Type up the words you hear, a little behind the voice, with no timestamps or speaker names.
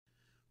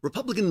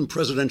Republican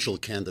presidential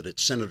candidate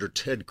Senator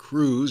Ted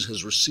Cruz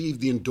has received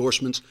the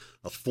endorsements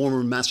of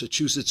former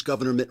Massachusetts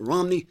Governor Mitt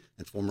Romney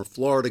and former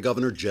Florida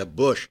Governor Jeb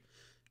Bush.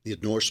 The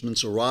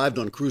endorsements arrived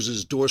on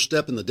Cruz's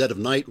doorstep in the dead of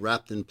night,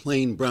 wrapped in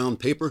plain brown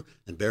paper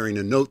and bearing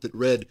a note that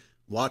read,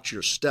 "Watch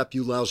your step,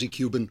 you lousy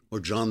Cuban, or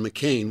John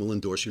McCain will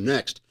endorse you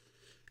next."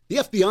 The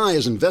FBI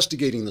is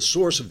investigating the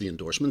source of the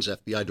endorsements.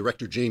 FBI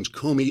Director James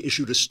Comey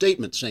issued a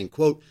statement saying,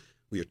 quote,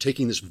 "We are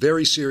taking this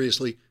very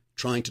seriously.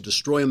 Trying to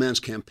destroy a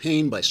man's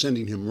campaign by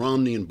sending him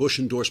Romney and Bush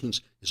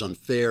endorsements is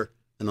unfair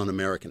and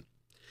un-American."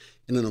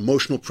 In an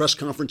emotional press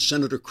conference,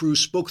 Senator Cruz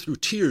spoke through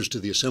tears to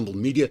the assembled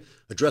media,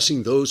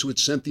 addressing those who had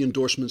sent the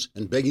endorsements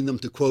and begging them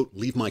to, quote,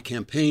 "leave my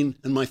campaign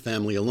and my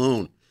family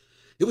alone."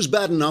 It was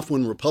bad enough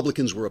when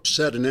Republicans were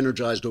upset and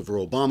energized over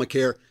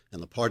Obamacare,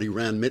 and the party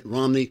ran Mitt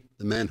Romney,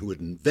 the man who had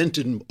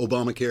invented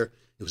Obamacare.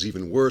 It was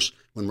even worse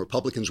when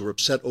Republicans were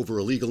upset over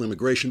illegal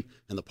immigration,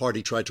 and the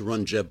party tried to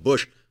run Jeb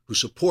Bush, who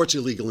supports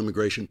illegal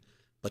immigration.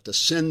 But to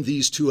send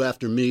these two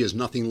after me is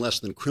nothing less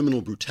than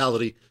criminal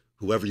brutality.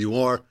 Whoever you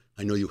are,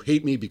 I know you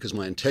hate me because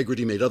my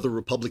integrity made other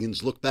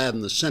Republicans look bad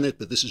in the Senate,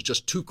 but this is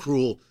just too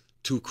cruel,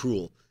 too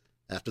cruel.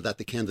 After that,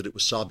 the candidate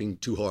was sobbing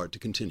too hard to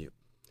continue.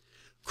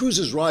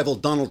 Cruz's rival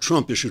Donald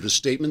Trump issued a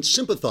statement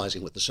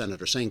sympathizing with the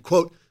senator, saying,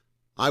 quote,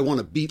 "I want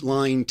to beat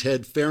lying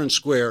Ted fair and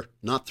square,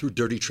 not through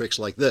dirty tricks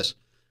like this.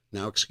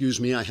 Now, excuse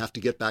me, I have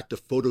to get back to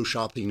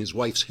photoshopping his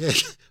wife's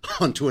head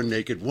onto a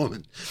naked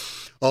woman."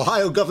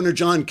 Ohio Governor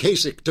John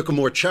Kasich took a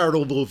more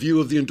charitable view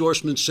of the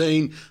endorsement,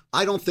 saying,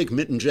 "I don't think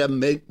Mitt and Jeb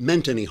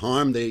meant any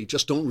harm. They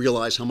just don't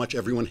realize how much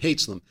everyone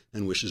hates them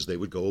and wishes they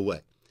would go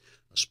away."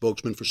 A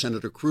spokesman for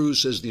Senator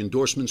Cruz says the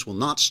endorsements will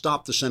not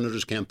stop the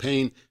senator's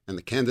campaign, and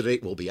the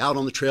candidate will be out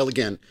on the trail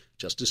again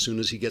just as soon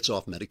as he gets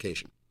off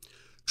medication.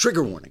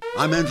 Trigger warning.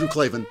 I'm Andrew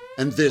Klavan,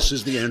 and this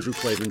is The Andrew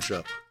Klavan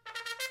Show.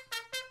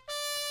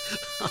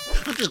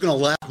 I'm just going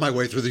to laugh my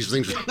way through these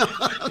things.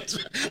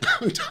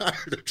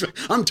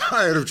 I'm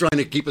tired of trying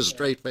to keep a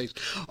straight face.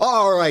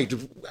 All right.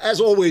 As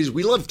always,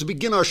 we love to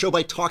begin our show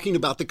by talking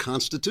about the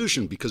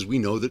Constitution, because we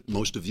know that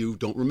most of you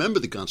don't remember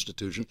the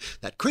Constitution,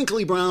 that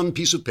crinkly brown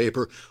piece of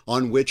paper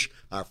on which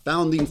our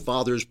founding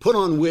fathers put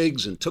on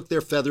wigs and took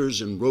their feathers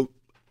and wrote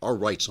our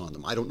rights on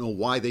them. I don't know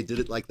why they did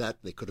it like that.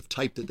 They could have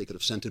typed it. They could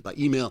have sent it by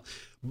email.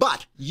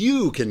 But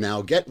you can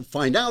now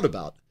find out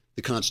about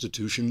the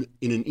Constitution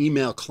in an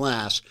email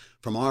class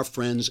from our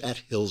friends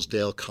at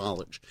Hillsdale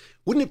College.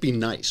 Wouldn't it be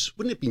nice?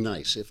 Wouldn't it be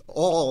nice if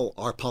all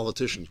our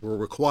politicians were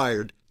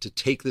required to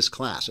take this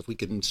class? If we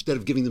could, instead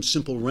of giving them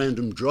simple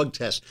random drug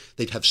tests,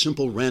 they'd have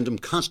simple random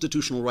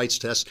constitutional rights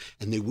tests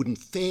and they wouldn't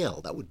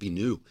fail. That would be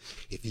new.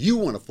 If you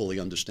want to fully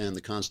understand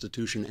the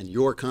Constitution and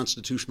your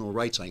constitutional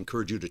rights, I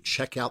encourage you to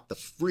check out the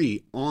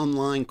free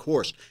online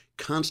course,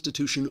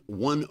 Constitution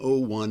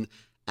 101,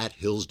 at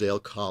Hillsdale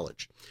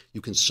College. You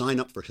can sign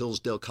up for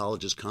Hillsdale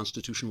College's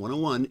Constitution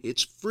 101.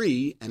 It's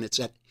free, and it's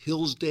at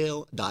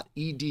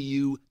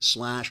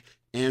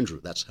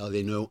hillsdale.edu/Andrew. That's how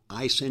they know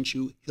I sent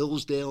you,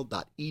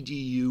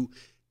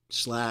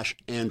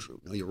 hillsdale.edu/Andrew.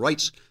 Know your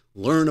rights,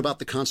 learn about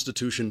the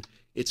Constitution.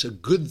 It's a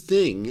good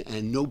thing,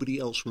 and nobody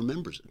else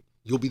remembers it.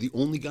 You'll be the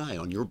only guy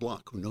on your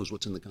block who knows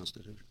what's in the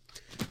Constitution.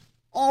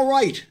 All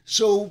right.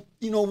 So,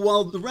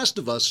 while the rest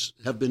of us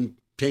have been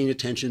paying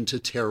attention to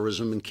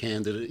terrorism and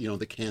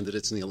the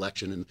candidates in the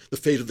election and the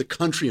fate of the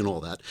country and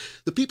all that,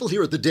 the people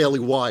here at the Daily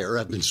Wire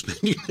have been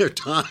spending their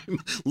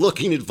time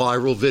looking at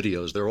viral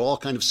videos. They're all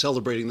kind of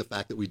celebrating the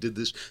fact that we did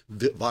this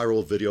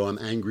viral video, "I'm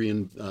angry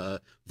and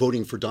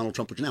voting for Donald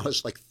Trump," which now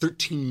has like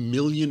 13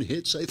 million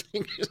hits, I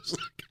think. It's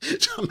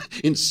like some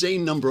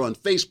insane number on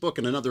Facebook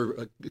and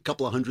a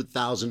couple of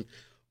 100,000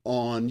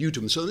 on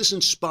YouTube. So this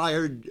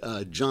inspired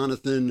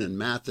Jonathan and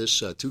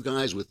Mathis, two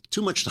guys with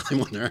too much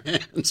time on their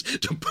hands,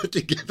 to put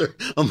together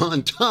a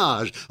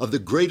montage of the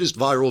greatest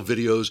viral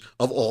videos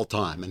of all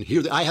time. And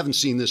here, I haven't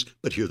seen this,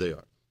 but here they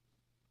are.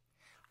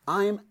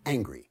 I'm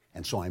angry,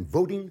 and so I'm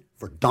voting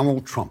for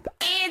Donald Trump.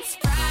 It's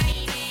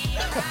Friday.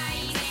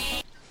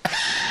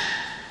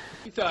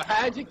 So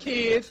hide your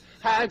kids,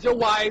 hide your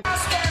wife.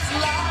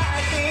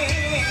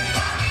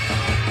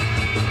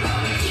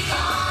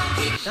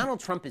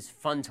 Donald Trump is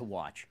fun to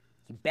watch.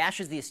 He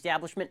bashes the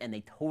establishment, and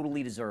they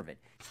totally deserve it.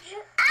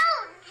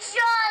 Out,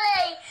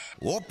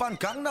 Charlie! Oppan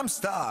Gangnam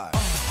Style.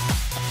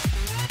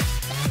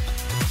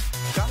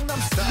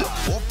 Gangnam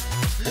Style.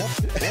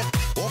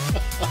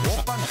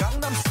 Oppan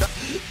Gangnam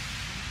Style.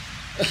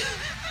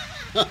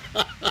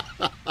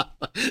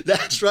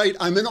 That's right.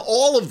 I'm in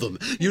all of them.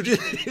 You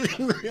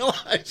didn't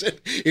realize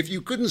it. If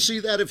you couldn't see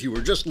that, if you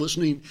were just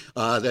listening,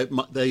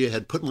 they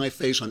had put my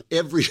face on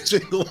every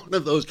single one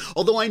of those.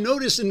 Although I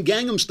noticed in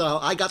Gangnam Style,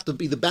 I got to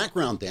be the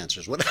background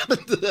dancers. What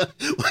happened to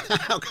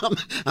how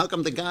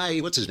come the guy,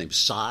 what's his name,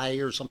 Psy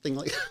or something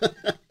like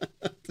that?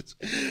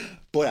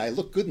 Boy, I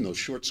look good in those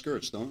short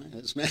skirts, don't I?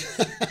 I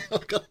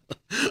look a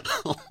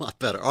lot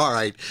better. All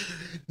right.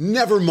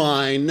 Never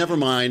mind.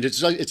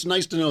 It's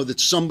nice to know that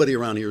somebody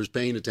around here is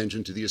paying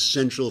attention to the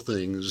essential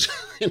things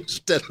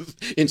instead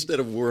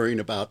of worrying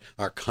about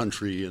our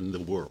country and the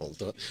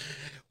world.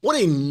 What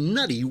a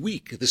nutty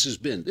week this has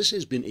been. This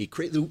has been a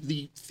crazy.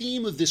 The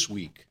theme of this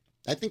week,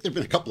 I think there have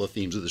been a couple of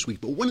themes of this week,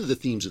 but one of the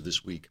themes of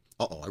this week,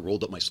 I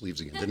rolled up my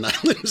sleeves again, didn't I?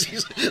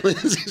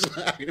 Lindsay's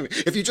laughing at me.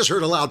 If you just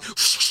heard a loud,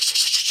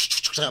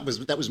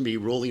 that was me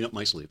rolling up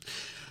my sleeve.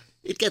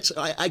 It gets,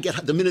 I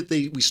get, the minute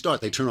we start,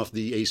 they turn off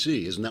the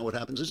AC. Isn't that what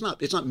happens? It's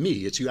not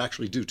me. It's you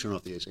actually do turn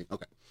off the AC.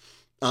 Okay.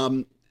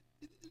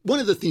 One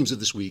of the themes of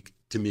this week,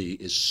 to me,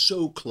 is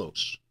so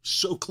close,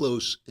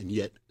 and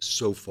yet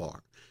so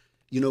far.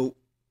 You know,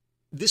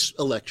 this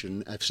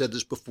election, I've said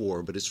this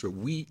before, but it's for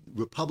we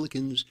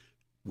Republicans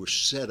were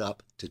set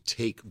up to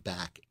take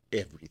back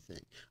everything.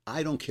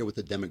 I don't care what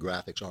the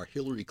demographics are.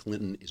 Hillary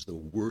Clinton is the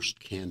worst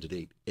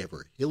candidate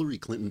ever. Hillary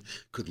Clinton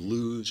could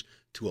lose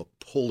to a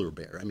polar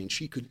bear. I mean,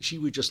 she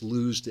would just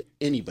lose to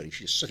anybody.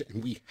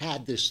 And we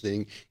had this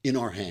thing in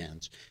our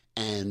hands,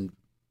 and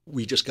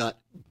we just got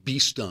bee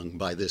stung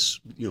by this,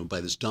 by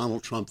this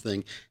Donald Trump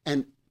thing.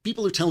 And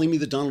people are telling me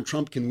that Donald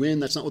Trump can win.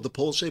 That's not what the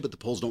polls say, but the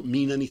polls don't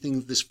mean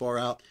anything this far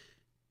out.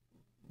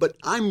 But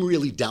I'm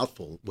really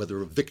doubtful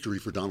whether a victory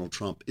for Donald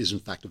Trump is in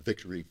fact a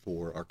victory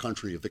for our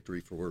country, a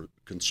victory for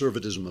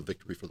conservatism, a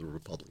victory for the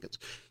Republicans.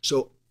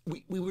 So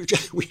we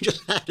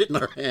just had it in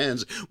our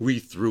hands. We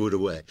threw it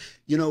away.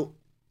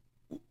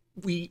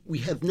 We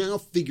have now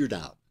figured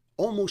out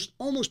almost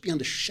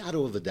beyond a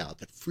shadow of a doubt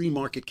that free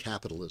market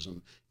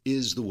capitalism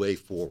is the way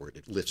forward.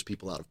 It lifts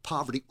people out of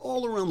poverty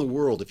all around the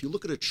world. If you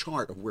look at a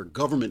chart of where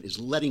government is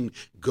letting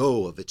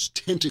go of its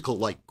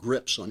tentacle-like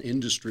grips on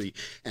industry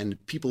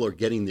and people are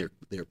getting their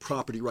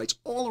property rights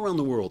all around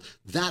the world,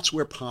 that's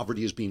where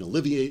poverty is being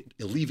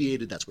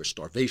alleviated. That's where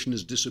starvation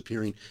is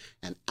disappearing.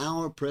 And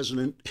our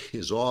president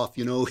is off.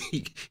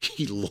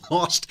 He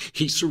lost.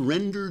 He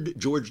surrendered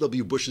George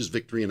W. Bush's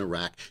victory in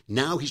Iraq.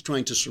 Now he's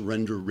trying to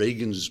surrender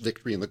Reagan's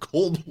victory in the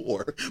Cold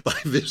War by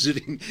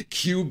visiting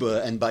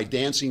Cuba and by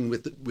dancing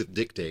with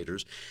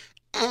dictators.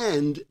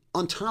 And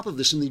on top of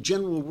this, in the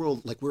general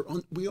world,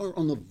 we are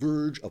on the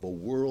verge of a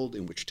world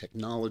in which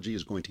technology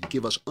is going to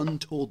give us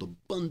untold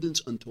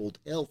abundance, untold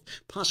health,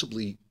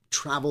 possibly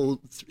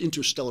travel,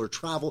 interstellar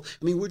travel.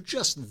 I mean, we're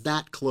just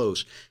that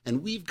close.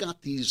 And we've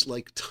got these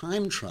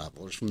time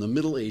travelers from the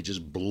Middle Ages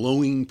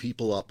blowing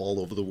people up all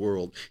over the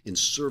world in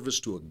service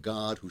to a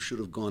god who should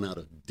have gone out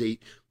of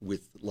date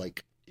with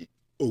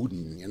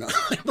Odin,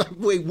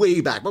 way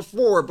back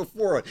before.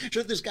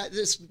 This guy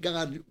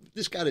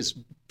is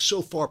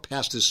so far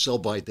past his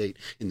sell-by date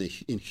in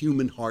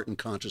human heart and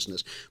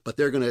consciousness. But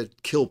they're going to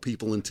kill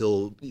people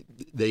until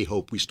they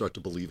hope we start to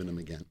believe in him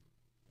again.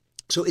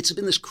 So it's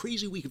been this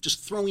crazy week of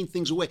just throwing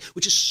things away,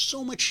 which is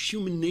so much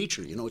human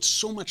nature. It's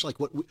so much like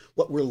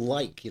what we're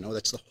like.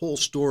 That's the whole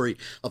story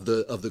of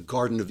the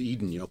Garden of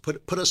Eden.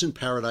 Put us in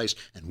paradise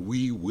and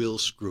we will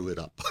screw it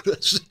up.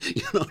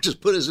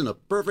 Just put us in a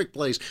perfect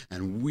place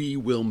and we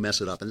will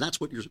mess it up. And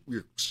that's what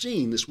you're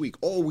seeing this week,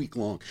 all week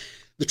long.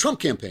 The Trump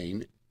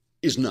campaign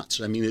is nuts.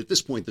 I mean, at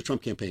this point, the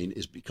Trump campaign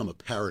has become a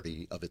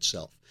parody of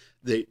itself.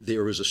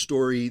 There is a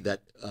story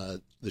that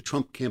the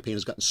Trump campaign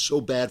has gotten so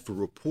bad for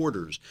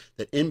reporters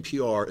that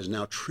NPR is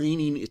now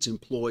training its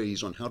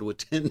employees on how to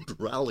attend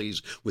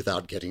rallies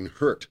without getting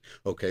hurt.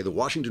 Okay, the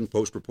Washington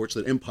Post reports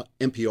that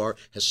NPR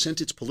has sent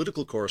its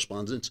political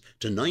correspondents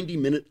to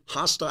 90-minute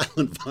hostile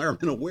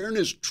environment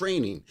awareness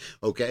training,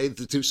 okay,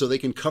 so they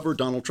can cover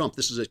Donald Trump.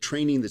 This is a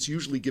training that's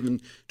usually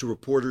given to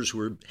reporters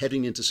who are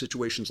heading into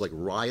situations like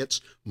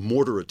riots,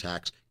 mortar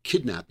attacks,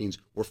 kidnappings,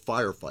 or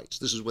firefights.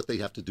 This is what they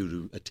have to do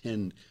to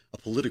attend a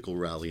political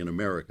rally in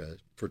America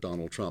for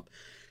Donald Trump.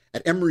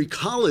 At Emory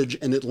College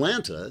in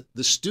Atlanta,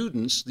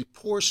 the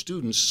poor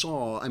students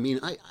saw,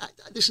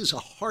 this is a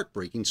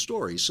heartbreaking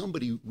story.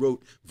 Somebody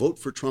wrote, "Vote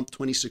for Trump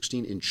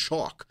 2016" in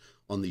chalk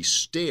on these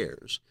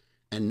stairs,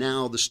 and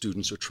now the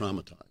students are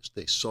traumatized.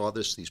 They saw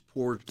this, these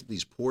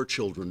poor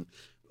children,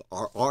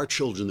 our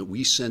children that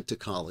we sent to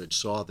college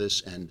saw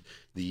this, and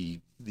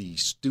the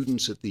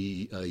students at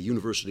the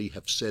university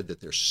have said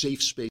that their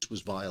safe space was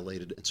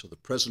violated, and so the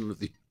president of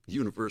the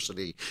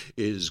university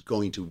is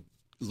going to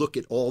look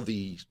at all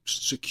the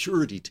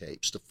security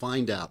tapes to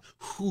find out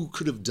who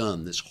could have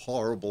done this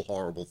horrible,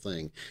 horrible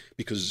thing.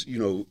 Because,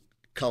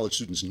 college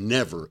students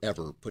never,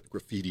 ever put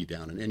graffiti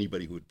down, and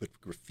anybody who would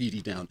put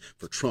graffiti down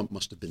for Trump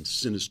must have been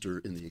sinister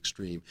in the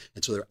extreme.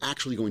 And so they're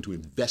actually going to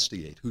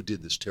investigate who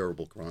did this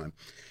terrible crime.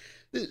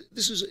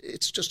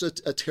 It's just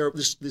a terrible,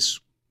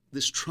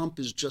 this Trump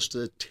is just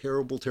a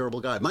terrible,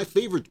 terrible guy. My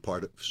favorite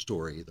part of the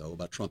story, though,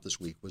 about Trump this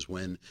week was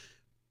when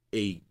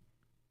a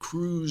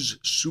Cruz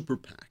super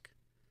PAC,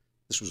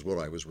 this was what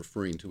I was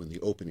referring to in the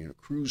opening, a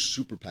Cruz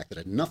super PAC that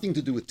had nothing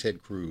to do with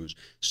Ted Cruz,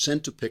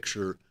 sent a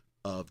picture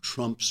of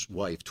Trump's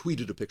wife,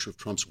 tweeted a picture of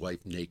Trump's wife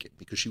naked,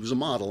 because she was a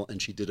model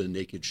and she did a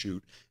naked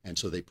shoot, and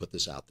so they put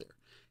this out there.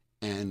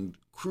 And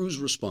Cruz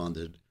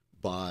responded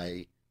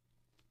by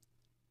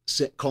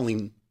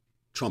calling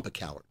Trump a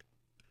coward.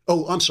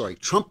 Oh, I'm sorry.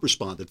 Trump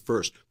responded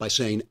first by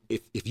saying,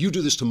 if you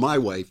do this to my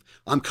wife,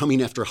 I'm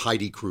coming after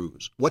Heidi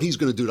Cruz. What he's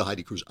going to do to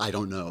Heidi Cruz, I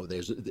don't know.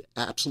 There's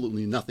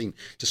absolutely nothing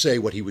to say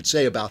what he would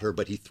say about her,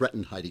 but he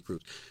threatened Heidi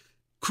Cruz.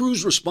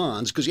 Cruz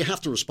responds, because you have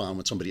to respond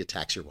when somebody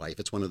attacks your wife.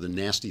 It's one of the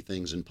nasty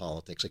things in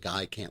politics. A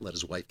guy can't let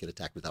his wife get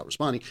attacked without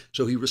responding.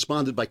 So he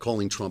responded by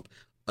calling Trump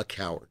a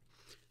coward.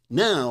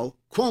 Now,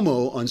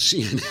 Cuomo on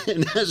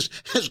CNN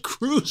has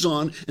Cruz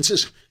on and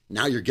says,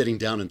 now you're getting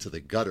down into the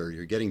gutter.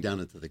 You're getting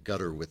down into the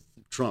gutter with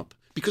Trump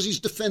because he's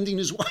defending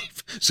his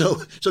wife. So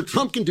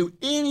Trump can do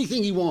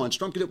anything he wants.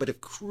 Trump can do it. But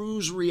if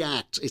Cruz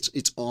reacts,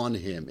 it's on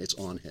him. It's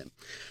on him.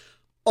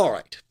 All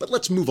right, but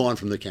let's move on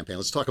from the campaign.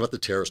 Let's talk about the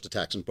terrorist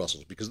attacks in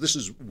Brussels, because this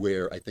is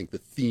where I think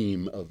the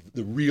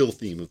real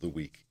theme of the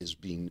week is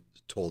being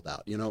told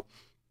out. You know,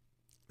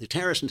 the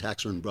terrorist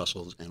attacks are in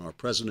Brussels, and our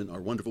president,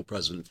 our wonderful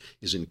president,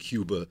 is in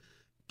Cuba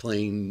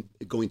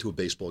going to a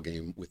baseball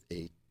game with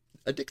a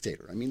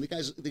dictator. I mean, the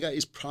guy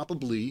is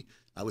probably,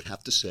 I would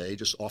have to say,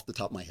 just off the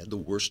top of my head, the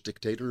worst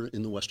dictator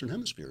in the Western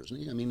Hemisphere, isn't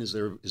he? I mean, is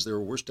there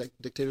a worse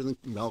dictator than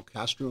Raul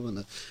Castro?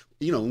 And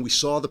we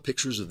saw the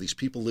pictures of these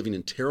people living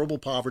in terrible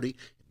poverty.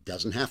 It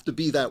doesn't have to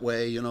be that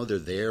way. You know, they're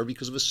there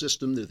because of a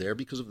system. They're there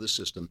because of the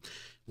system.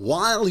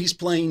 While he's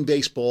playing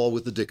baseball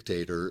with the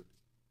dictator,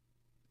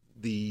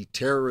 the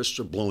terrorists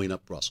are blowing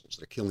up Brussels.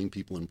 They're killing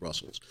people in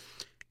Brussels.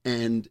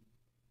 And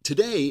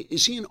today,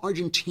 is he in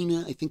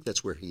Argentina? I think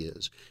that's where he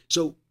is.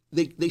 So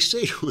they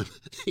say to him,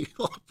 they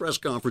call a press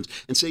conference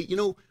and say,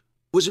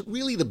 was it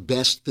really the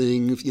best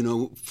thing,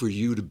 for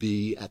you to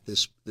be at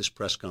this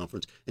press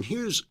conference? And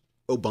here's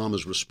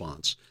Obama's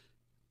response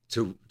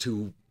to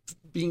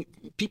being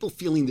people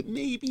feeling that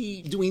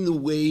maybe doing the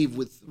wave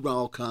with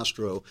Raul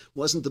Castro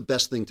wasn't the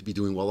best thing to be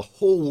doing while the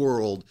whole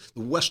world,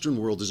 the Western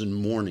world, is in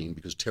mourning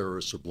because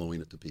terrorists are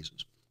blowing it to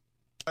pieces.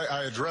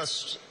 I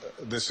addressed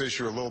this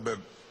issue a little bit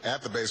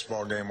at the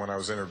baseball game when I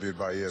was interviewed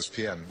by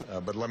ESPN,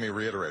 but let me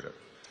reiterate it.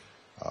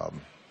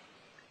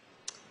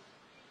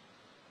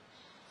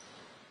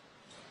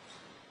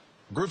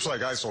 Groups like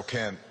ISIL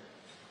can't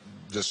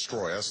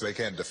destroy us. They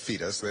can't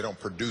defeat us. They don't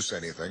produce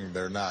anything.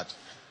 They're not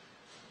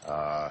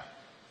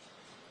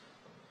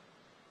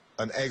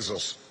an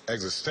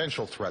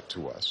existential threat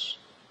to us.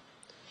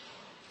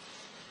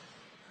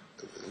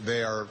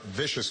 They are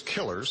vicious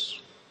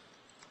killers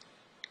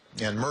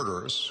and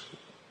murderers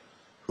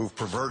who've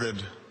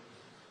perverted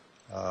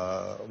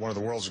one of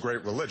the world's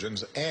great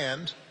religions,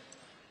 and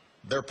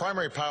their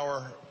primary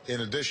power,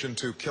 in addition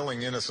to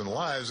killing innocent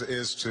lives,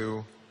 is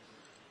to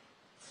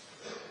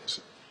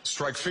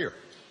strike fear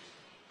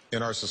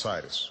in our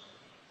societies,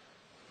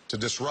 to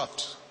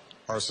disrupt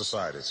our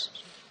societies,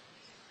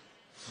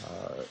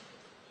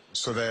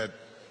 so that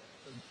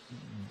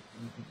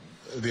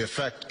the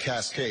effect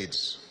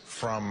cascades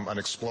from an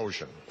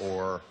explosion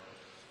or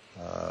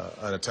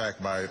an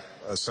attack by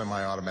a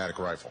semi-automatic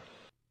rifle.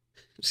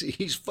 See,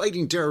 he's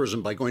fighting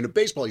terrorism by going to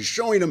baseball. He's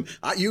showing them,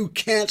 you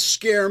can't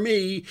scare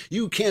me.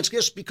 You can't,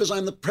 just because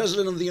I'm the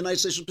president of the United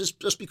States,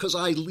 just because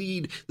I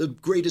lead the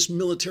greatest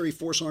military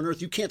force on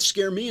earth, you can't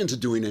scare me into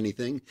doing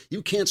anything.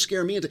 You can't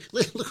scare me into...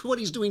 Look what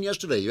he's doing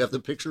yesterday. You have the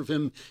picture of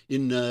him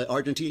in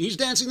Argentina. He's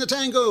dancing the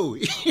tango.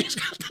 He's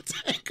got the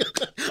tango.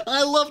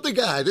 I love the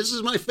guy. This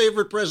is my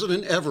favorite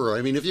president ever.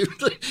 I mean,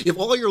 if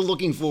all you're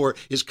looking for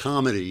is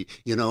comedy,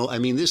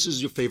 this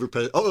is your favorite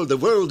president. Oh, the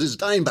world is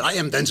dying, but I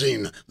am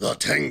dancing the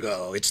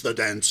tango. It's the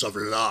dance of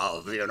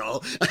love, I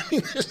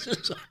mean, this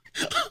is,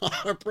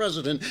 our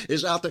president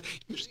is out there.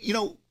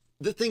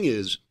 The thing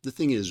is,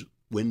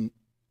 when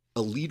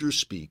a leader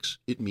speaks,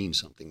 it means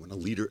something. When a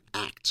leader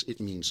acts,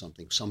 it means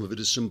something. Some of it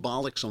is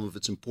symbolic, some of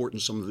it's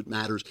important, some of it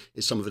matters,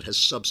 some of it has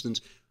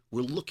substance.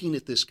 We're looking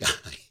at this guy.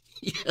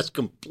 He has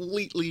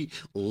completely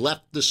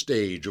left the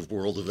stage of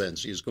world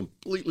events. He has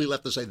completely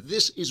left the stage.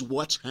 This is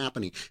what's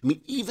happening. I mean,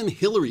 even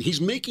Hillary,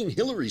 he's making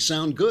Hillary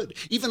sound good.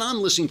 Even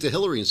I'm listening to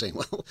Hillary and saying,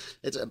 well,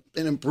 it's an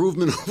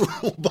improvement over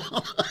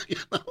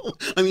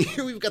Obama, I mean,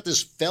 here we've got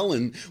this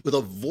felon with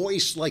a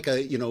voice like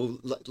a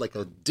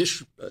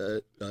dish...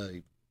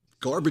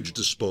 garbage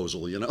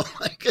disposal,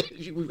 like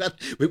we've got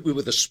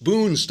with a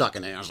spoon stuck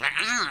in there.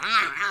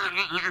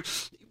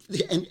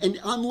 And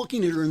I'm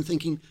looking at her and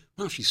thinking,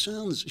 wow,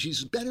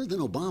 she's better than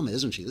Obama,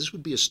 isn't she? This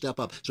would be a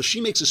step up. So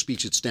she makes a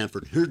speech at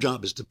Stanford. Her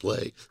job is to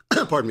play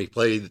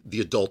the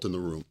adult in the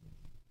room.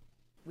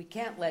 We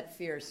can't let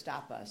fear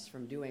stop us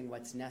from doing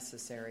what's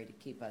necessary to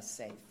keep us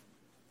safe.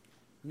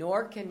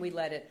 Nor can we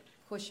let it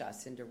push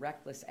us into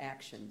reckless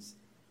actions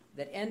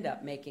that end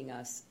up making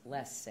us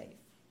less safe.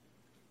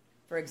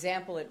 For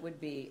example, it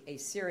would be a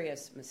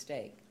serious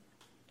mistake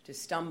to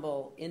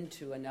stumble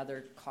into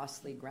another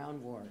costly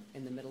ground war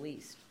in the Middle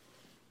East.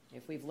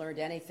 If we've learned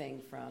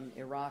anything from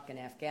Iraq and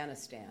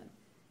Afghanistan,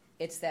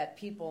 it's that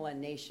people and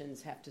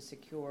nations have to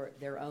secure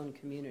their own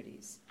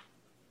communities.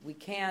 We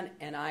can,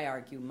 and I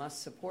argue,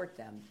 must support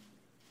them,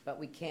 but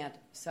we can't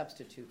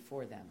substitute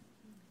for them.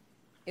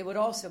 It would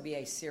also be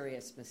a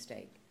serious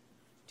mistake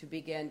to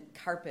begin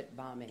carpet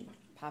bombing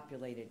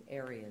populated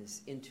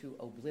areas into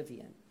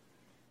oblivion.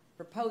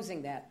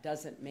 Proposing that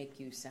doesn't make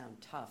you sound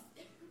tough.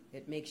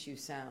 It makes you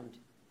sound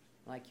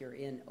like you're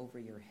in over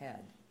your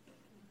head.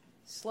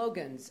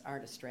 Slogans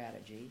aren't a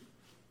strategy.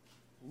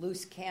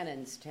 Loose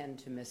cannons tend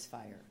to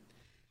misfire.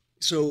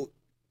 So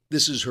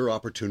This is her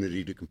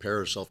opportunity to compare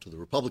herself to the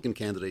Republican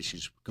candidate.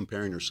 She's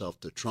comparing herself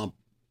to Trump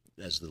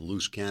as the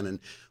loose cannon,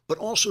 but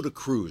also to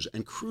Cruz.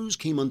 And Cruz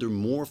came under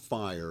more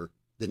fire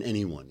than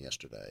anyone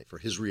yesterday for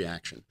his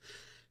reaction.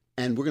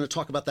 And we're going to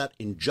talk about that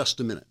in just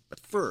a minute. But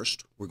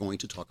first, we're going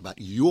to talk about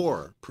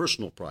your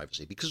personal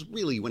privacy, because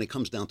really, when it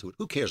comes down to it,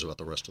 who cares about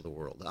the rest of the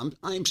world?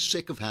 I'm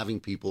sick of having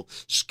people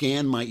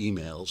scan my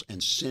emails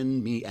and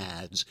send me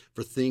ads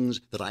for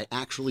things that I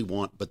actually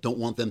want but don't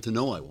want them to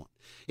know I want.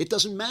 It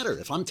doesn't matter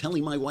if I'm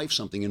telling my wife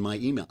something in my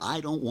email.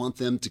 I don't want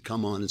them to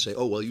come on and say,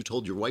 oh, well, you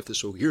told your wife this,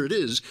 so here it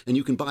is, and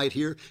you can buy it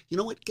here. You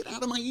know what? Get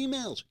out of my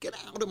emails. Get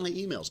out of my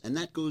emails. And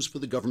that goes for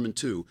the government,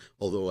 too,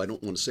 although I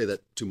don't want to say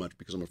that too much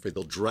because I'm afraid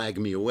they'll drag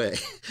me away.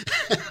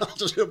 I'll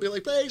just be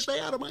like, hey, stay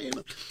out of my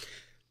email.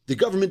 The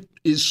government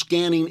is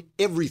scanning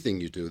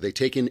everything you do. They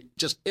take in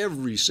just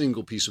every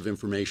single piece of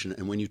information,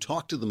 and when you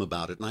talk to them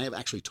about it, and I have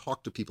actually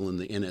talked to people in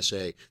the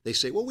NSA, they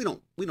say, well, we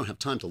don't have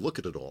time to look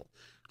at it all.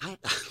 I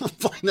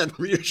don't find that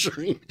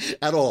reassuring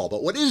at all.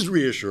 But what is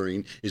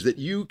reassuring is that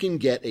you can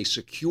get a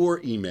secure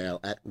email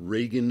at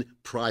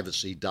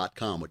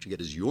ReaganPrivacy.com. What you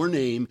get is your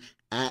name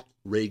at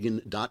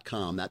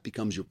Reagan.com. That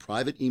becomes your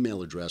private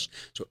email address.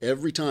 So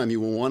every time you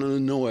will want to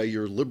annoy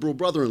your liberal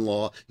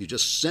brother-in-law, you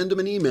just send him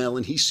an email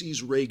and he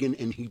sees Reagan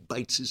and he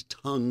bites his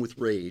tongue with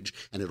rage.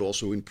 And it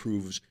also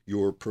improves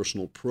your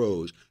personal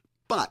prose.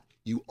 But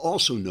you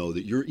also know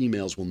that your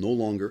emails will no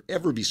longer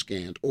ever be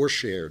scanned or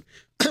shared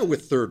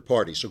with third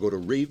parties. So go to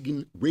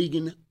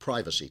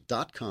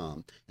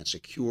ReaganPrivacy.com and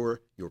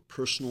secure your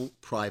personal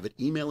private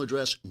email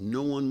address.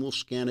 No one will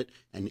scan it.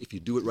 And if you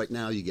do it right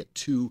now, you get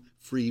 2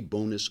 free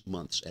bonus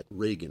months at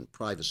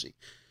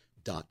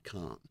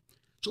ReaganPrivacy.com.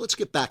 So let's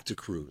get back to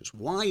Cruz.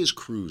 Why is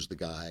Cruz the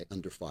guy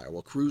under fire?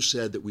 Well, Cruz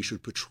said that we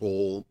should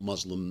patrol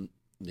Muslim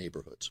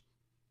neighborhoods.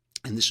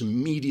 And this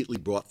immediately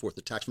brought forth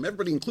attacks from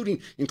everybody,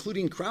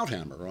 including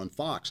Krauthammer on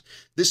Fox.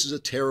 This is a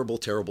terrible,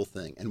 terrible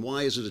thing. And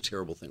why is it a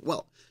terrible thing?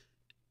 Well,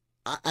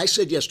 I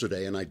said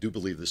yesterday, and I do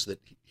believe this, that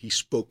he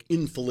spoke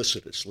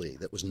infelicitously.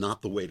 That was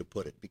not the way to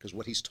put it, because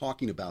what he's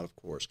talking about, of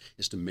course,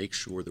 is to make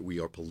sure that we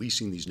are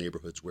policing these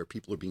neighborhoods where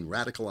people are being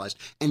radicalized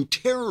and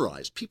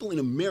terrorized. People in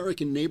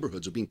American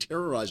neighborhoods are being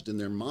terrorized in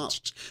their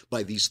mosques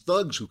by these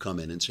thugs who come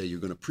in and say, you're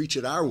going to preach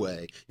it our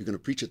way, you're going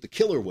to preach it the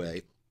killer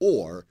way,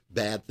 or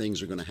bad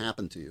things are going to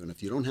happen to you. And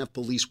if you don't have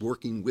police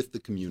working with the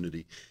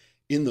community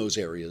in those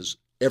areas,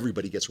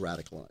 everybody gets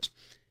radicalized.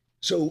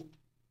 So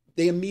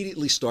they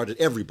immediately started,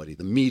 everybody,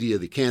 the media,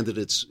 the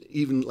candidates,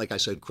 even, like I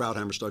said,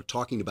 Krauthammer started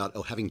talking about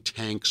having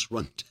tanks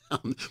run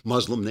down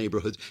Muslim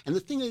neighborhoods. And the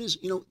thing is,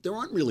 there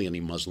aren't really any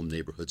Muslim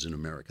neighborhoods in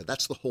America.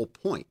 That's the whole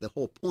point. The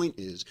whole point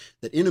is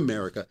that in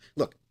America,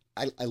 look,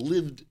 I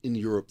lived in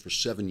Europe for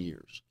 7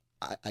 years.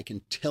 I can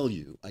tell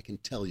you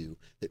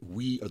that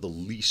we are the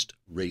least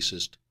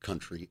racist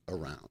country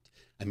around.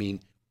 I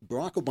mean,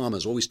 Barack Obama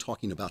is always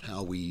talking about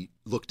how we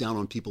look down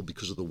on people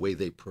because of the way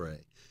they pray.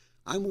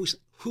 I'm always,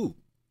 who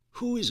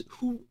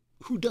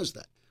does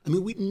that? I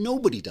mean,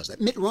 nobody does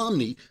that. Mitt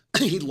Romney,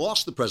 he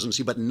lost the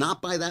presidency, but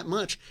not by that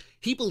much.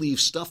 He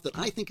believes stuff that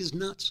I think is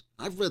nuts.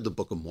 I've read the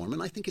Book of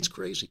Mormon. I think it's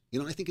crazy.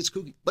 I think it's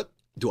kooky. But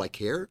do I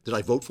care? Did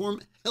I vote for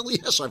him? Hell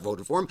yes, I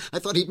voted for him. I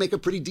thought he'd make a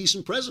pretty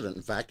decent president.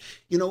 In fact,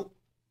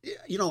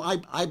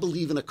 I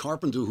believe in a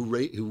carpenter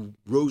who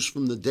rose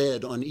from the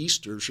dead on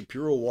Easter.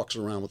 Shapiro walks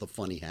around with a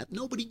funny hat.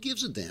 Nobody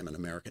gives a damn in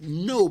America.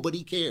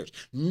 Nobody cares.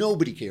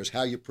 Nobody cares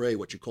how you pray,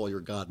 what you call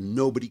your God.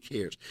 Nobody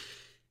cares.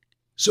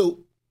 So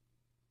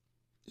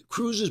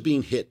Cruz is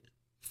being hit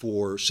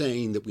for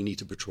saying that we need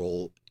to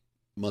patrol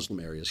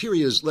Muslim areas. Here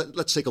he is.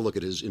 Let's take a look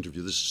at his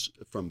interview. This is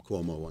from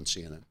Cuomo on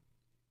CNN.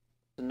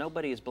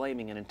 Nobody is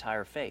blaming an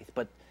entire faith,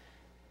 but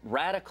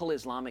radical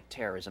Islamic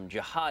terrorism,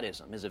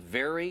 jihadism, is a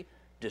very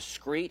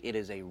discreet, it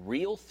is a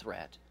real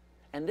threat,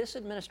 and this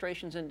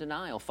administration's in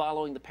denial.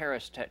 Following the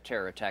Paris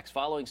terror attacks,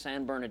 following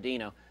San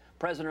Bernardino,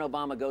 President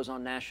Obama goes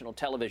on national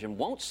television,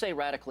 won't say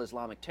radical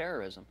Islamic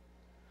terrorism,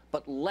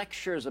 but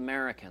lectures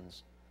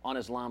Americans on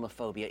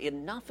Islamophobia.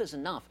 Enough is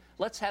enough.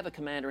 Let's have a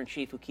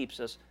commander-in-chief who keeps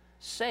us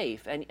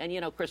safe. And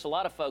Chris, a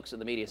lot of folks in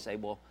the media say,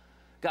 well,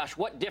 gosh,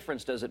 what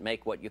difference does it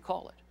make what you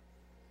call it?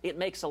 It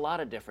makes a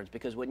lot of difference,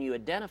 because when you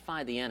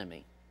identify the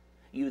enemy,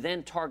 you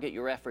then target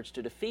your efforts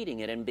to defeating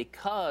it. And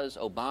because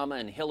Obama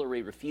and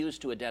Hillary refuse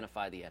to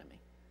identify the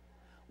enemy,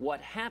 what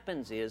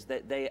happens is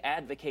that they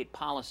advocate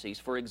policies.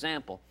 For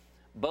example,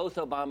 both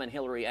Obama and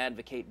Hillary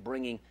advocate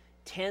bringing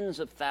tens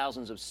of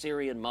thousands of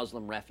Syrian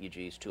Muslim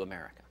refugees to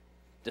America,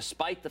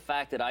 despite the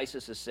fact that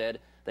ISIS has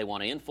said they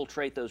want to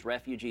infiltrate those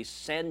refugees,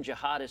 send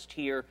jihadists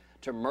here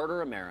to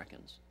murder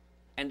Americans,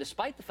 and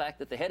despite the fact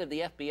that the head of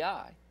the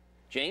FBI,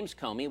 James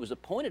Comey, was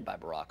appointed by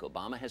Barack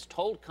Obama, has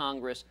told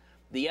Congress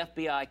the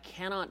FBI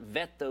cannot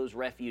vet those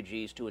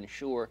refugees to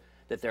ensure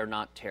that they're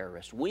not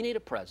terrorists. We need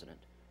a president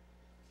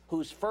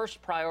whose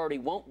first priority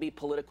won't be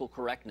political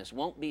correctness,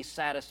 won't be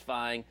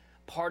satisfying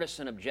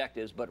partisan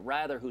objectives, but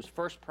rather whose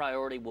first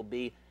priority will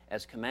be,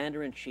 as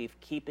commander-in-chief,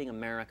 keeping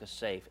America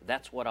safe.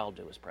 That's what I'll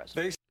do as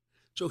president.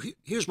 So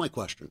here's my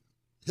question.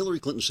 Hillary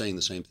Clinton's saying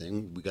the same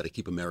thing. We got to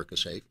keep America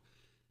safe.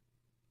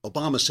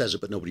 Obama says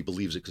it, but nobody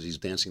believes it because he's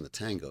dancing the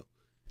tango.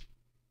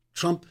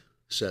 Trump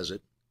says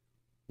it.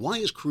 Why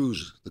is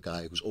Cruz the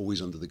guy who's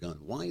always under the gun?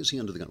 Why is he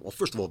under the gun? Well,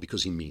 first of all,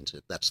 because he means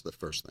it. That's the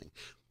first thing.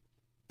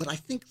 But I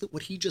think that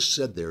what he just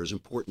said there is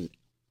important.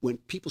 When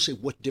people say,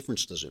 what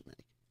difference does it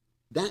make?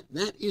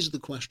 That is the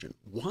question.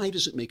 Why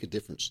does it make a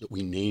difference that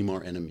we name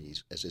our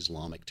enemies as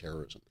Islamic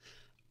terrorism?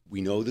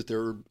 We know that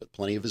there are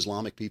plenty of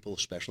Islamic people,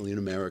 especially in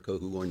America,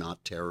 who are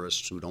not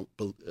terrorists, who don't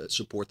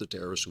support the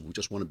terrorists, who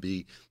just want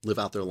to live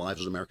out their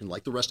lives as Americans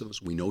like the rest of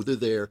us. We know they're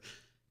there.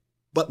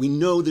 But we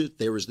know that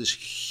there is this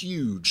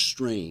huge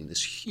strain,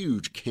 this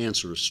huge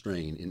cancerous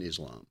strain in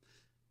Islam.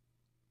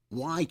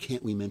 Why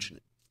can't we mention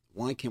it?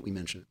 Why can't we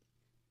mention it?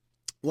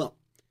 Well,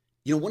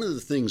 you know, one of the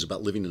things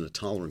about living in a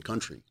tolerant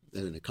country,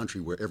 and in a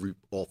country where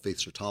all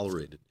faiths are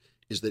tolerated,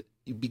 is that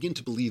you begin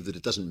to believe that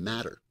it doesn't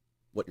matter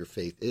what your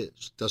faith is.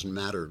 It doesn't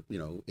matter, you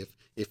know, if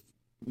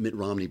Mitt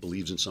Romney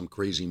believes in some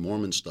crazy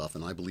Mormon stuff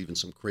and I believe in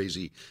some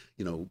crazy,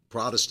 you know,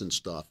 Protestant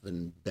stuff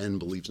and Ben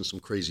believes in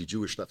some crazy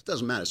Jewish stuff. It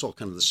doesn't matter. It's all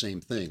kind of the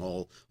same thing.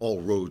 All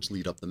roads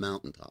lead up the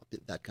mountaintop,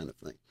 that kind of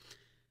thing.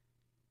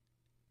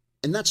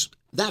 And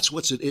that's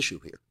what's at issue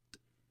here.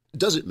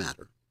 Does it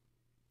matter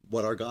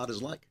what our God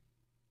is like?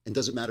 And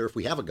does it matter if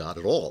we have a God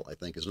at all, I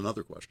think, is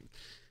another question.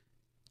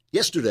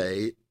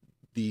 Yesterday,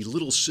 the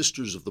Little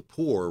Sisters of the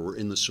Poor were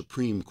in the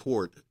Supreme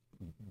Court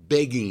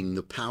begging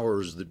the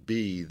powers that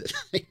be that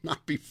they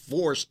not be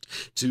forced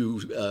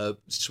to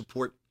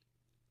support,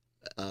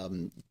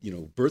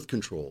 birth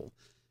control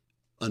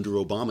under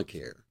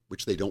Obamacare,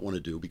 which they don't want to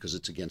do because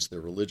it's against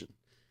their religion.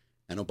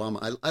 And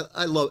Obama,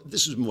 I love,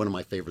 this is one of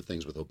my favorite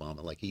things with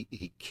Obama. Like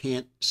he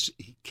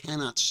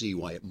cannot see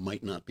why it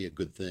might not be a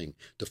good thing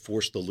to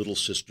force the Little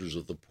Sisters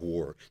of the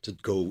Poor to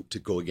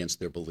go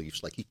against their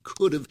beliefs. Like he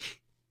could have.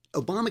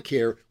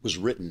 Obamacare was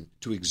written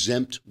to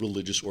exempt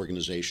religious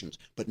organizations,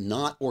 but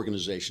not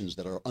organizations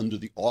that are under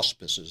the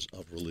auspices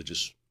of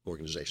religious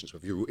organizations. So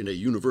if you're in a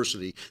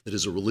university that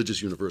is a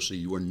religious university,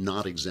 you are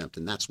not exempt.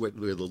 And that's where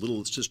the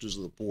Little Sisters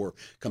of the Poor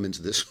come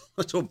into this.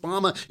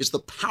 Obama is the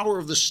power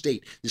of the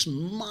state, this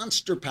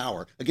monster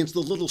power against the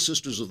Little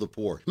Sisters of the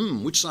Poor.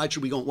 Which side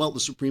should we go on? Well,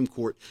 the Supreme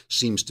Court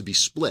seems to be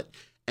split.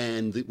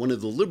 And one of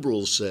the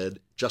liberals said,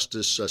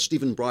 Justice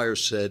Stephen Breyer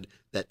said,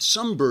 that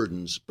some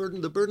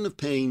the burden of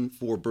paying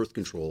for birth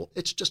control,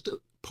 it's just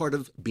a part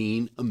of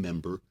being a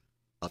member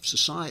of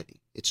society.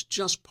 It's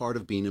just part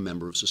of being a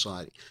member of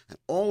society. And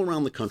all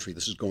around the country,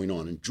 this is going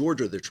on. In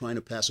Georgia, they're trying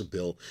to pass a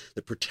bill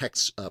that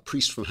protects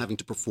priests from having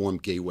to perform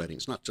gay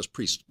weddings. Not just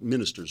priests,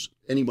 ministers,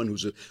 anyone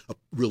who's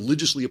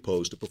religiously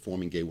opposed to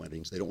performing gay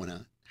weddings. They don't want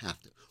to have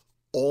to.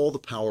 All the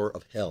power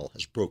of hell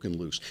has broken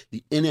loose.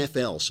 The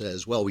NFL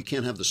says, well, we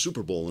can't have the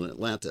Super Bowl in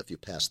Atlanta if you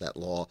pass that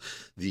law.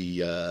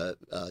 The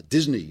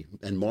Disney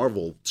and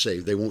Marvel say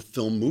they won't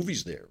film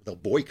movies there. They'll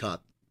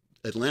boycott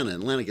Atlanta.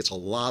 Atlanta gets a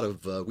lot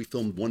of, we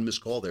filmed One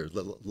Missed Call there.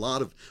 A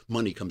lot of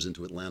money comes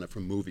into Atlanta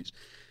from movies.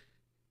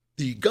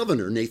 The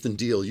governor, Nathan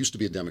Deal, used to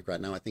be a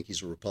Democrat. Now I think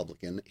he's a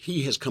Republican.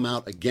 He has come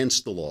out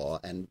against the law,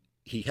 and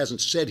he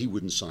hasn't said he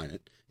wouldn't sign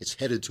it. It's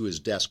headed to his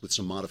desk with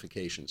some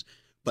modifications.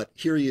 But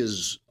here he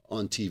is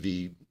on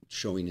TV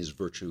showing his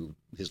virtue,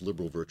 his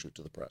liberal virtue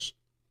to the press.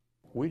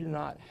 We do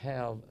not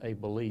have a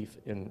belief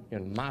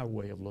in my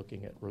way of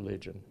looking at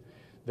religion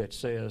that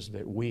says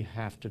that we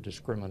have to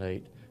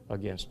discriminate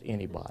against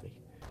anybody.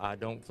 I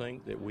don't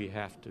think that we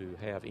have to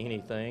have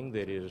anything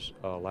that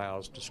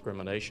allows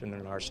discrimination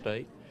in our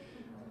state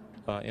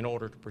in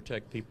order to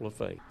protect people of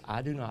faith.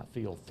 I do not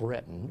feel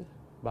threatened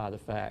by the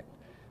fact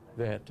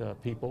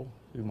that people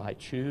who might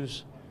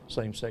choose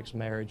same-sex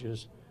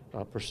marriages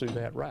pursue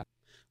that route.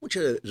 I want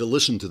you to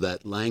listen to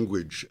that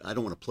language. I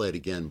don't want to play it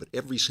again, but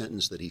every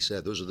sentence that he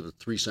said, those are the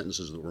three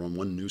sentences that were on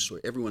one news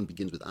story. Everyone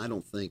begins with, I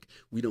don't think,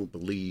 we don't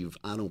believe,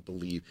 I don't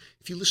believe.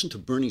 If you listen to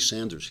Bernie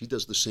Sanders, he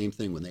does the same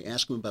thing. When they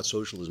ask him about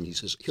socialism,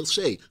 he'll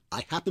say,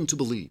 I happen to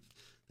believe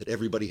that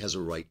everybody has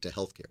a right to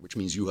health care, which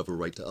means you have a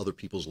right to other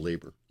people's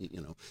labor.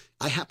 You know,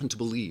 I happen to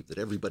believe that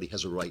everybody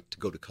has a right to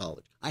go to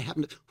college.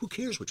 Who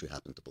cares what you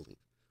happen to believe?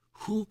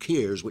 Who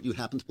cares what you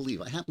happen to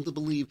believe? I happen to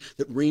believe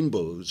that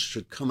rainbows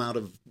should come out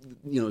of,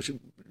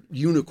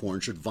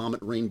 unicorns should vomit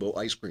rainbow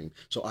ice cream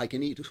so I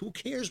can eat. Who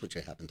cares what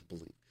you happen to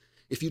believe?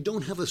 If you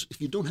don't have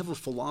a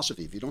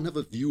philosophy, if you don't have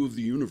a view of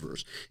the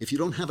universe, if you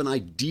don't have an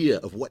idea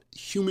of what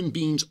human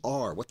beings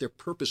are, what their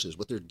purpose is,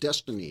 what their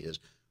destiny is,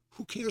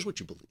 who cares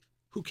what you believe?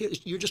 Who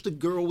cares? You're just a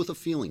girl with a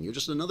feeling. You're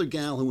just another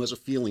gal who has a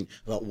feeling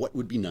about what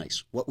would be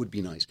nice, what would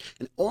be nice.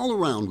 And all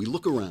around, we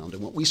look around,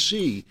 and what we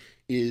see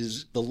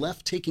is the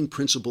left taking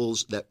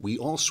principles that we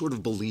all sort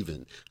of believe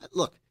in.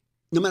 Look,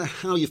 no matter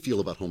how you feel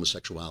about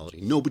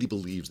homosexuality, nobody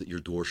believes that your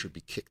door should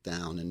be kicked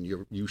down and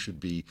you should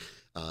be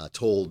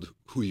told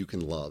who you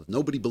can love.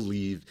 Nobody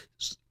believes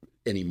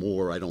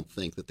anymore, I don't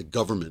think, that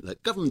government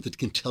that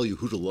can tell you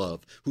who to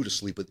love, who to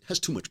sleep with, has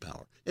too much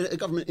power. And a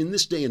government in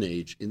this day and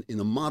age, in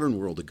the modern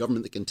world, a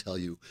government that can tell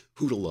you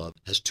who to love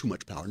has too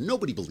much power.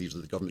 Nobody believes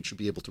that the government should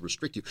be able to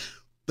restrict you.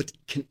 But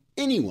can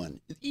anyone,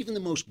 even the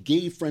most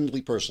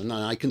gay-friendly person,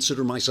 and I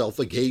consider myself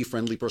a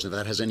gay-friendly person, if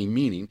that has any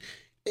meaning,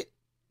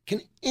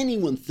 Can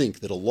anyone think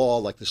that a law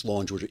like this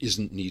law in Georgia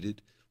isn't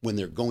needed when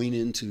they're going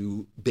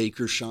into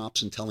baker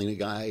shops and telling a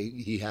guy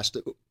he has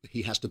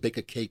to bake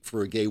a cake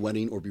for a gay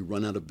wedding or be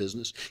run out of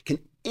business? Can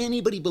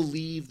anybody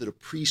believe that a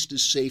priest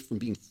is safe from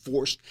being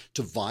forced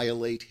to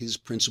violate his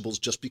principles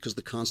just because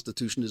the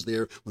Constitution is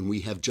there, when we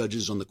have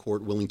judges on the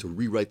court willing to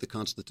rewrite the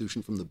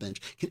Constitution from the bench?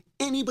 Can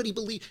anybody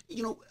believe,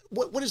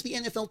 what is the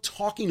NFL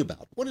talking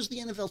about? What is the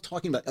NFL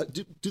talking about?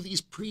 Do these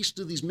priests,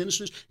 do these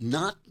ministers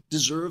not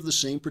deserve the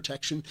same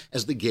protection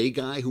as the gay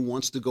guy who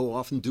wants to go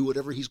off and do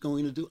whatever he's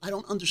going to do? I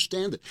don't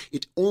understand it.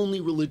 It's only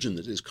religion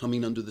that is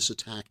coming under this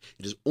attack.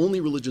 It is only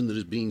religion that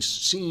is being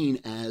seen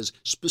as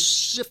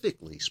specifically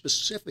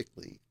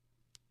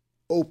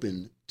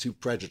open to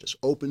prejudice,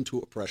 open to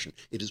oppression.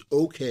 It is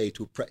okay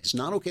to oppress. It's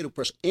not okay to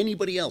oppress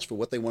anybody else for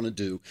what they want to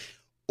do.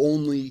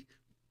 Only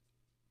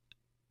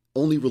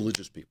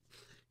religious people.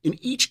 In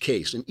each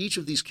case, in each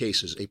of these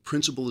cases, a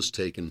principle is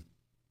taken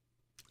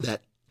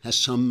that has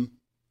some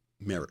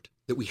merit,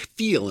 that we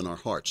feel in our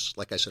hearts,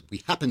 like I said,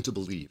 we happen to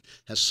believe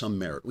has some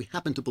merit. We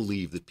happen to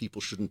believe that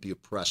people shouldn't be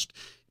oppressed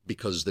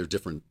because they're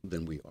different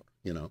than we are.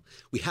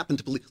 We happen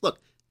to believe, look,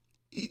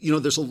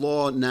 there's a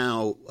law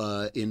now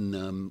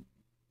in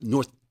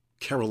North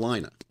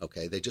Carolina,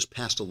 okay? They just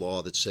passed a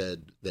law that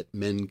said that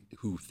men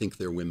who think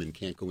they're women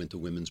can't go into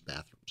women's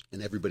bathrooms,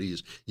 and everybody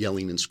is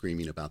yelling and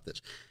screaming about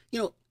this.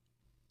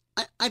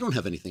 I don't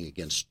have anything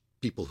against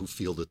people who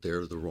feel that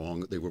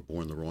they were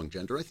born the wrong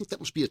gender. I think that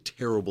must be a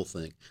terrible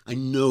thing. I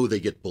know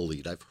they get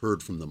bullied. I've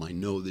heard from them. I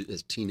know that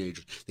as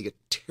teenagers, they get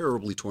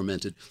terribly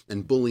tormented,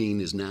 and bullying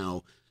is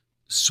now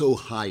so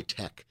high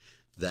tech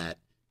that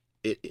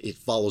it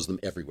follows them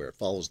everywhere. It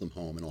follows them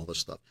home and all this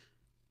stuff.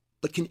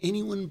 But can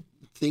anyone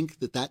think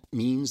that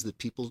means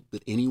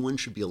that anyone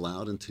should be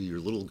allowed into your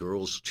little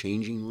girl's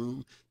changing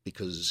room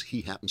because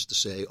he happens to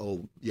say,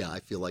 "Oh, yeah, I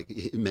feel like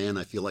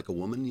a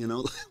woman,"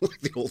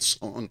 like the old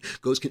song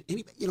goes. Can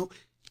anybody,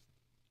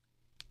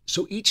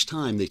 So each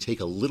time they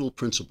take a little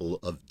principle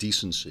of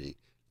decency,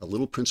 a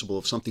little principle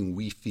of something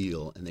we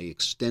feel, and they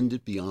extend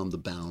it beyond the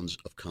bounds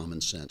of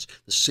common sense.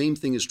 The same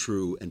thing is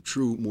true, and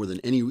true more than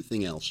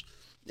anything else,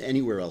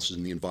 anywhere else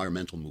in the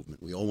environmental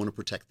movement. We all want to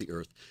protect the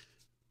earth.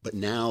 But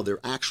now they're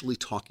actually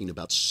talking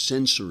about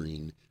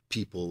censoring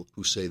people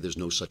who say there's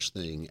no such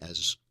thing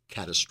as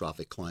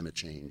catastrophic climate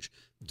change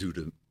due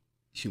to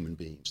human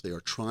beings. They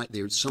are trying.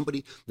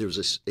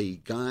 There's a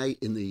guy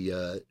in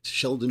the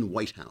Sheldon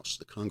Whitehouse,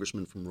 the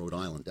congressman from Rhode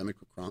Island,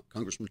 Democrat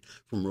congressman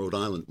from Rhode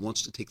Island,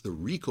 wants to take the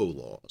RICO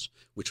laws,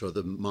 which are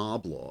the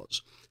mob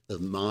laws, the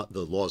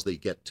laws they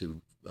get to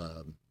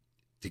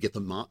get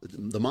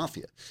the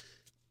mafia,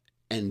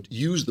 and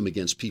use them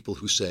against people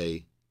who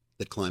say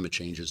that climate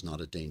change is not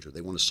a danger.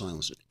 They want to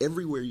silence it.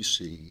 Everywhere you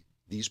see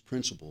these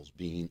principles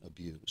being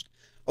abused.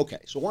 Okay,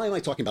 so why am I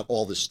talking about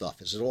all this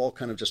stuff? Is it all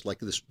kind of just like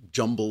this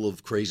jumble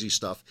of crazy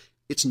stuff?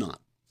 It's not.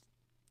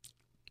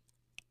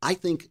 I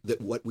think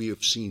that what we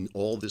have seen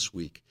all this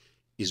week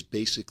is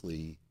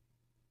basically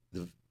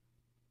the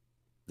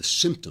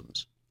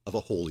symptoms of a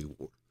holy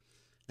war.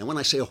 And when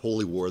I say a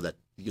holy war, that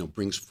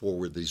brings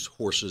forward these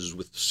horses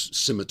with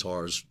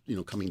scimitars,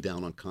 coming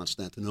down on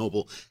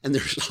Constantinople. And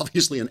there's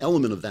obviously an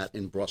element of that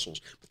in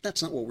Brussels. But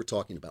that's not what we're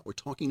talking about. We're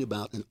talking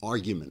about an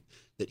argument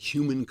that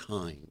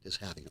humankind is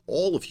having,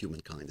 all of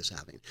humankind is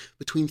having,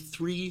 between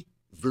three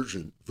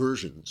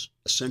versions,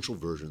 essential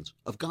versions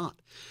of God.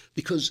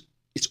 Because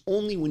it's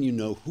only when you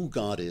know who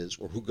God is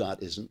or who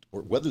God isn't,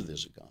 or whether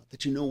there's a God,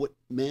 that you know what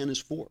man is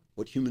for,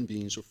 what human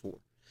beings are for.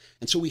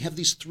 And so we have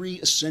these three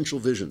essential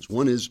visions.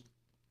 One is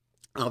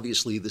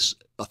obviously this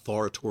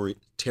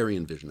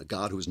authoritarian vision, a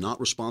God who is not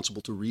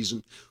responsible to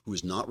reason, who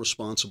is not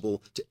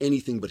responsible to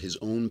anything but his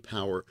own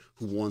power,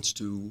 who wants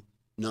to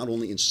not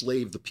only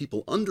enslave the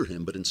people under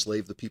him, but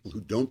enslave the people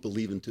who don't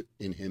believe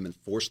in him and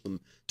force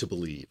them to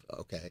believe.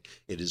 Okay,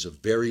 it is a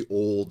very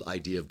old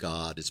idea of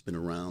God. It's been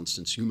around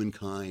since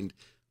humankind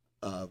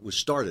was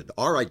started.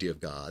 Our idea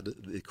of God,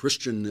 the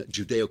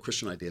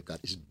Judeo-Christian idea of God,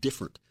 is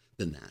different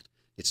than that.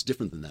 It's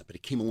different than that, but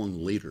it came along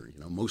later.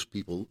 Most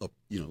people,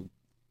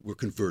 were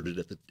converted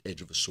at the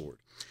edge of a sword.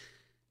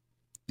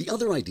 The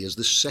other idea is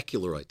the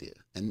secular idea,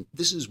 and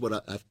this is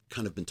what I've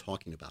kind of been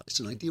talking about. It's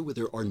an idea where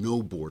there are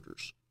no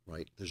borders,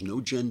 right? There's no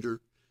gender.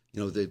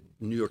 The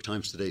New York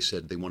Times today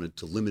said they wanted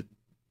to limit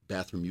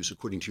bathroom use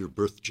according to your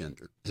birth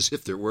gender, as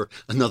if there were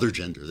another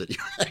gender that you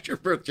had your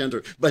birth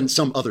gender, but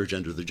some other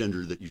gender, the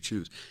gender that you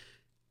choose.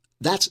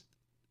 That's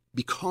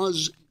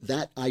because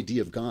that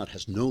idea of God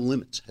has no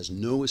limits, has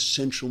no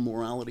essential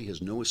morality, has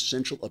no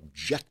essential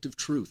objective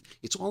truth.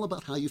 It's all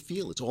about how you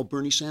feel. It's all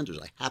Bernie Sanders.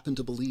 I happen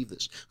to believe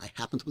this.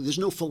 There's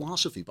no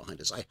philosophy behind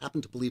this. I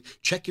happen to believe.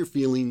 Check your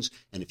feelings,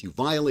 and if you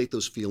violate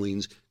those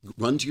feelings,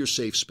 run to your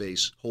safe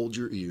space, hold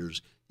your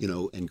ears,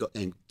 and go,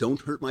 and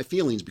don't hurt my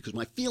feelings, because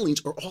my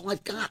feelings are all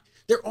I've got.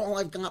 They're all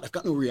I've got. I've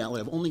got no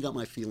reality. I've only got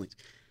my feelings.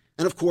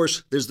 And of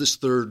course, there's this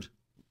third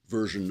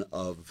version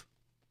of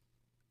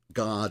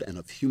God and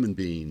of human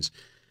beings,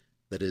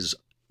 that is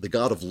the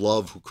God of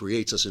love, who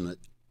creates us in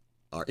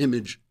our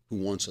image, who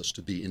wants us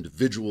to be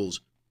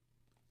individuals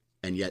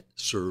and yet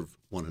serve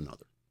one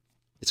another.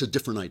 It's a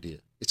different idea.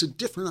 It's a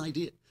different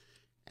idea.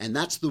 And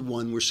that's the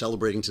one we're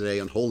celebrating today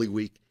on Holy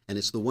Week, and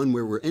it's the one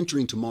where we're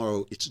entering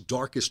tomorrow its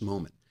darkest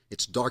moment.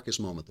 Its darkest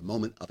moment, the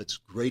moment of its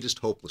greatest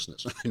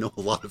hopelessness. I know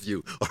a lot of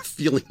you are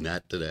feeling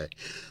that today.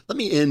 Let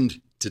me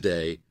end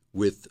today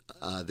with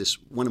this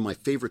one of my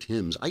favorite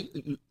hymns. I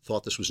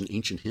thought this was an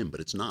ancient hymn,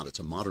 but it's not. It's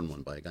a modern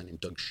one by a guy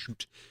named Doug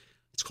Shute.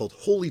 It's called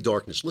Holy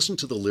Darkness. Listen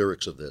to the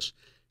lyrics of this.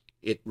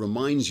 It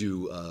reminds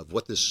you of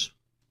what this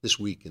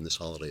week and this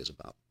holiday is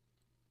about.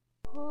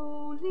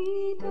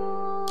 Holy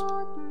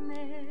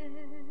darkness,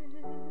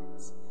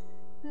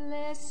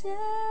 blessed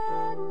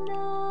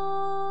night,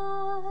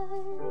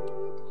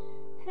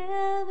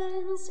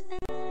 heaven's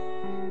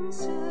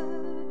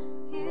answer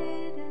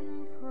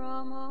hidden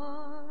from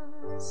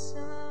our sight,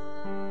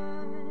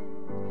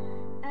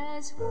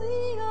 as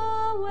we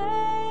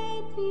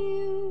await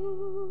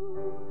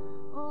you,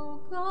 O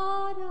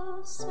God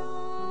of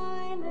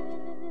silence,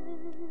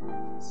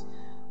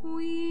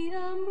 we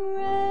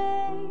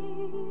embrace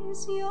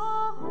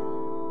your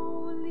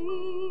holy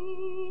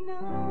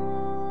night.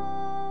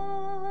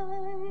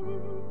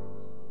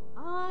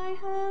 I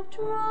have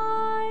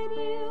tried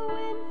you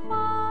in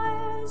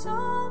fires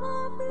of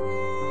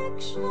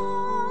affliction.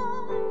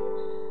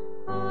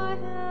 I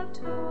have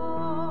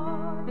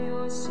taught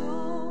your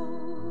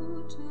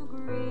soul to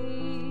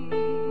grieve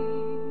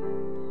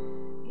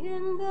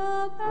in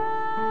the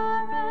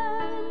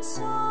barren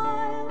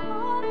soil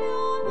of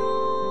your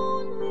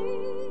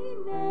loneliness.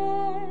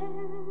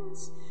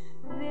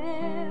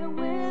 There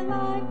will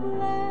I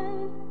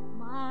plant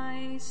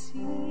my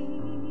seed.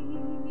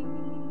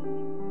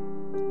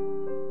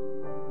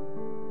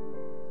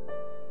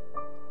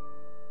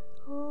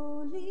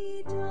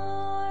 Holy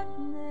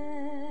darkness,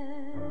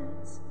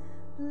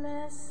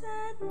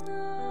 blessed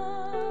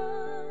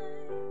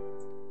night,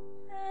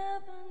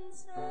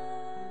 heaven's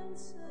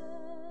answer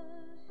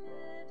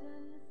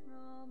hidden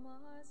from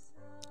our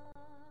sight.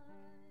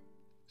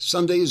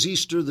 Sunday is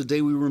Easter, the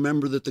day we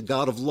remember that the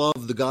God of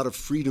love, the God of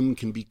freedom,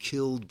 can be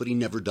killed, but he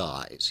never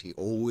dies. He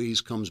always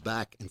comes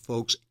back. And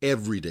folks,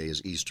 every day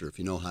is Easter if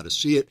you know how to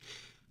see it.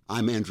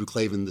 I'm Andrew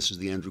Klavan. This is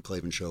The Andrew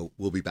Klavan Show.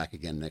 We'll be back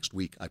again next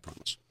week, I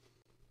promise.